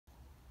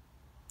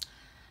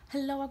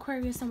Hello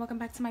Aquarius, and welcome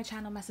back to my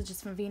channel,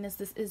 Messages from Venus.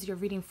 This is your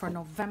reading for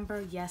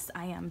November. Yes,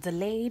 I am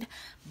delayed,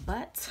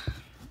 but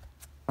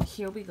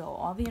here we go.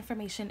 All the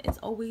information is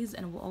always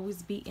and will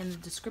always be in the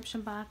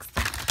description box.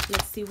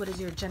 Let's see what is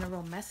your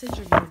general message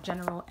or your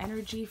general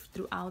energy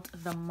throughout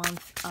the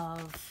month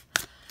of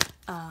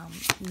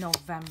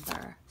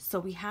November. So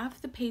we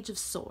have the Page of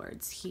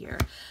Swords here.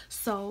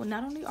 So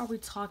not only are we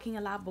talking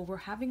a lot, but we're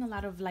having a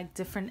lot of like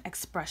different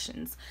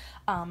expressions.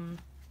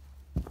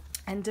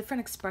 And different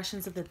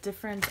expressions of the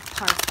different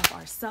parts of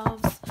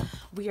ourselves.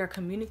 We are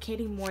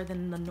communicating more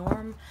than the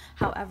norm.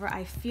 However,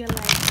 I feel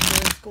like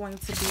there's going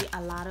to be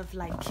a lot of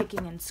like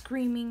kicking and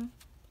screaming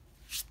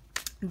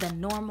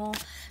than normal,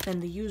 than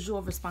the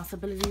usual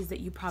responsibilities that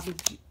you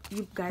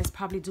guys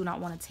probably do not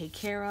want to take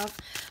care of.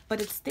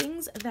 But it's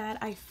things that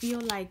I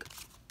feel like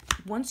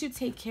once you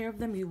take care of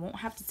them, you won't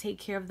have to take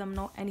care of them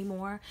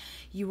anymore.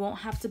 You won't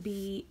have to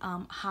be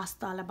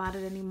hostile about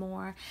it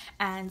anymore.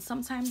 And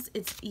sometimes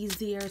it's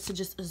easier to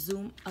just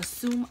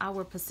assume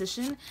our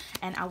position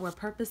and our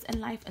purpose in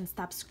life and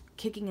stop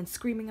kicking and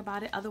screaming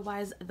about it.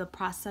 Otherwise, the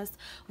process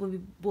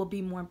will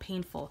be more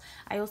painful.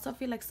 I also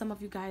feel like some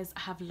of you guys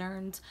have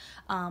learned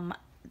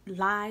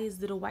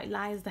lies, little white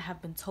lies that have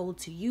been told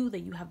to you, that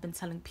you have been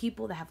telling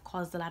people, that have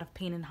caused a lot of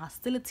pain and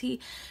hostility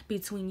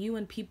between you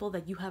and people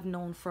that you have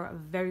known for a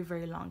very,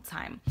 very long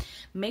time.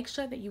 Make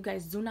sure that you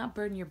guys do not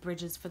burn your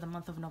bridges for the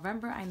month of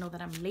November. I know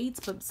that I'm late,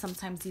 but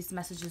sometimes these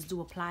messages do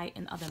apply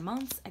in other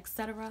months,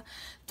 etc.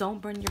 Don't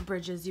burn your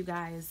bridges, you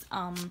guys.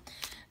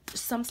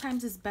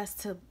 Sometimes it's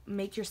best to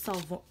make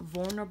yourself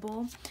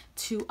vulnerable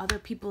to other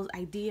people's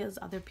ideas,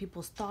 other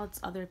people's thoughts,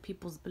 other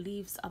people's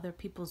beliefs, other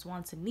people's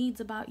wants and needs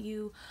about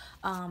you,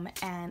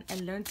 and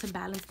learn to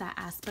balance that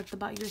aspect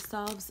about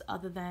yourselves,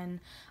 other than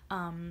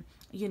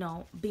you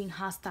know, being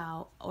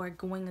hostile or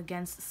going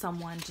against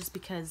someone just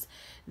because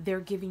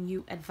they're giving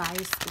you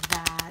advice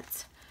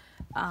that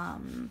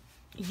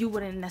you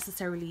wouldn't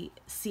necessarily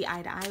see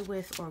eye to eye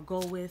with or go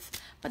with,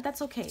 but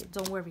that's okay.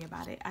 Don't worry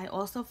about it. I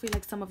also feel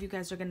like some of you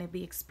guys are going to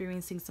be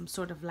experiencing some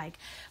sort of like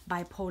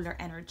bipolar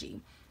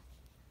energy,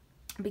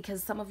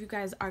 because some of you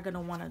guys are going to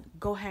want to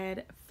go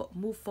ahead,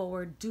 move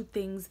forward, do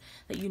things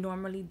that you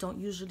normally don't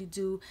usually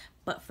do,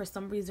 but for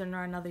some reason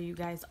or another you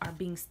guys are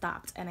being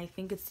stopped. And I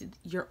think it's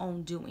your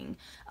own doing,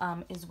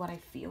 is what I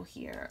feel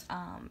here,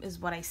 is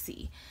what I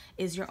see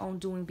is your own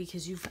doing,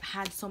 because you've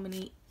had so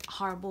many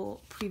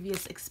horrible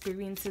previous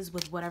experiences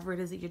with whatever it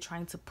is that you're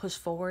trying to push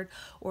forward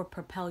or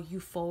propel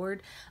you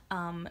forward,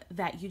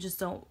 that you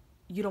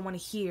don't want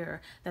to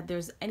hear that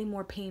there's any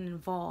more pain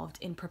involved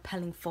in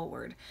propelling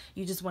forward.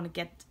 You just want to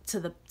get to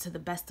the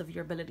best of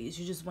your abilities.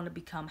 You just want to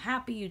become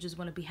happy. You just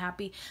want to be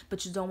happy,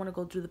 but you don't want to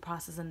go through the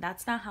process. And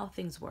that's not how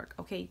things work.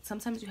 Okay.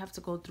 Sometimes you have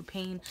to go through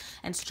pain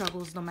and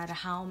struggles, no matter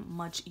how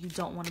much you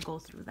don't want to go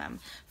through them.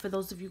 For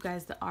those of you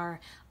guys that are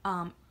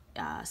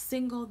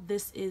single,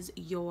 this is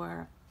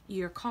your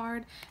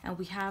card, and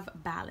we have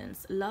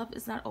balance. Love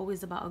is not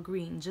always about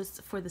agreeing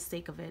just for the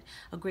sake of it.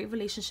 A great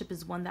relationship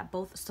is one that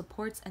both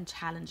supports and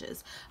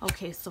challenges.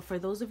 Okay, so for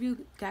those of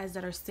you guys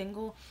that are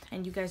single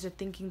and you guys are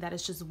thinking that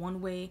it's just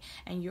one way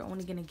and you're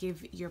only going to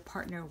give your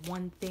partner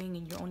one thing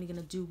and you're only going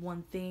to do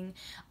one thing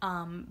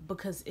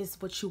because it's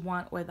what you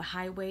want, or the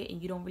highway,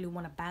 and you don't really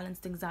want to balance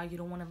things out, you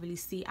don't want to really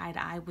see eye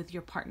to eye with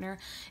your partner,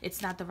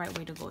 it's not the right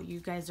way to go.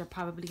 You guys are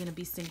probably going to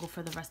be single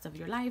for the rest of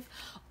your life.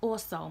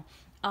 Also,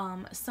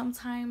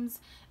 sometimes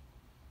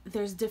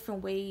there's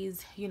different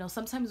ways, you know,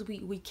 sometimes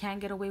we can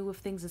get away with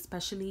things,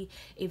 especially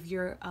if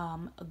you're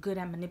good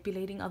at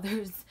manipulating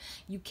others.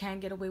 You can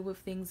get away with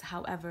things.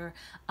 However,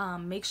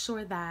 make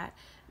sure that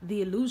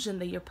the illusion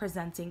that you're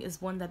presenting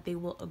is one that they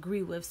will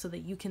agree with, so that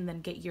you can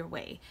then get your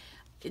way.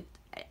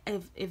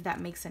 If that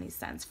makes any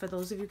sense. For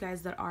those of you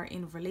guys that are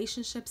in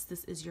relationships,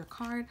 this is your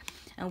card,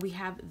 and we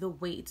have the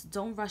Wait.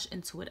 Don't rush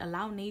into it.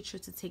 Allow nature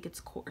to take its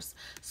course.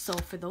 So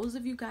for those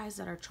of you guys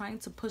that are trying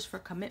to push for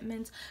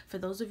commitment, for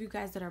those of you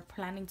guys that are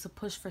planning to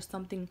push for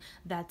something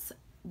that's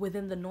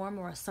within the norm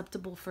or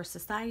acceptable for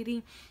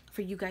society,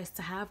 for you guys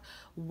to have,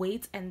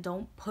 wait and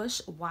don't push.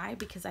 Why?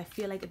 Because I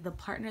feel like the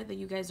partner that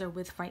you guys are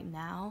with right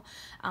now,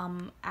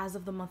 as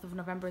of the month of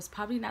November, is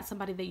probably not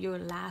somebody that you'll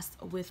last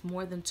with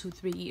more than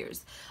 2-3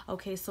 years.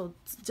 Okay, so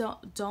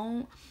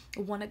don't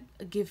want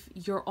to give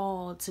your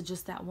all to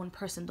just that one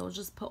person. Don't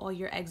just put all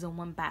your eggs in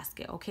one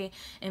basket. Okay,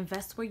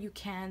 invest where you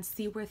can,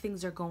 see where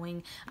things are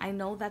going. I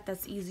know that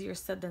that's easier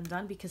said than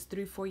done, because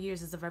 3-4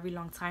 years is a very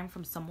long time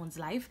from someone's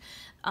life.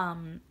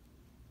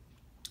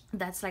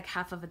 That's like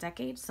half of a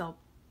decade. So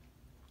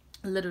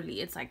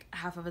literally it's like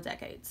half of a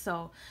decade.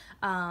 So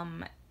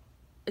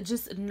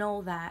just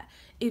know that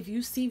if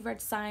you see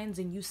red signs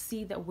and you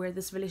see that where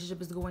this relationship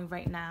is going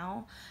right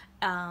now,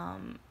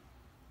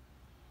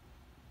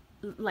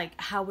 like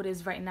how it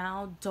is right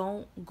now,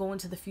 don't go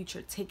into the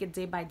future. Take it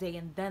day by day,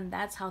 and then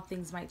that's how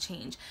things might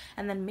change.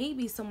 And then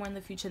maybe somewhere in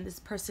the future, this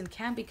person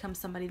can become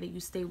somebody that you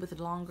stay with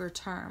longer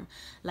term,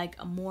 like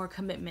a more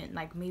commitment,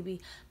 like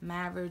maybe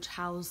marriage,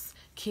 house,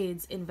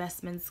 kids,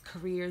 investments,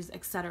 careers,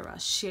 etc.,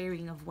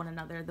 sharing of one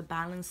another, the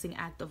balancing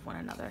act of one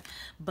another.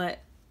 But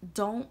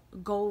don't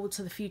go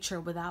to the future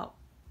without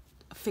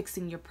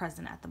fixing your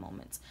present at the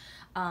moment,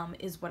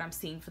 is what I'm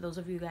seeing for those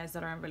of you guys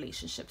that are in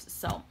relationships.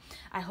 So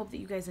I hope that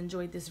you guys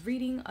enjoyed this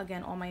reading.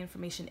 Again, all my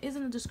information is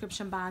in the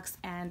description box,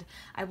 and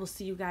I will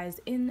see you guys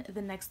in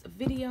the next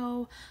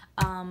video.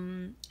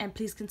 And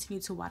please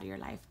continue to water your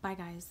life. Bye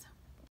guys.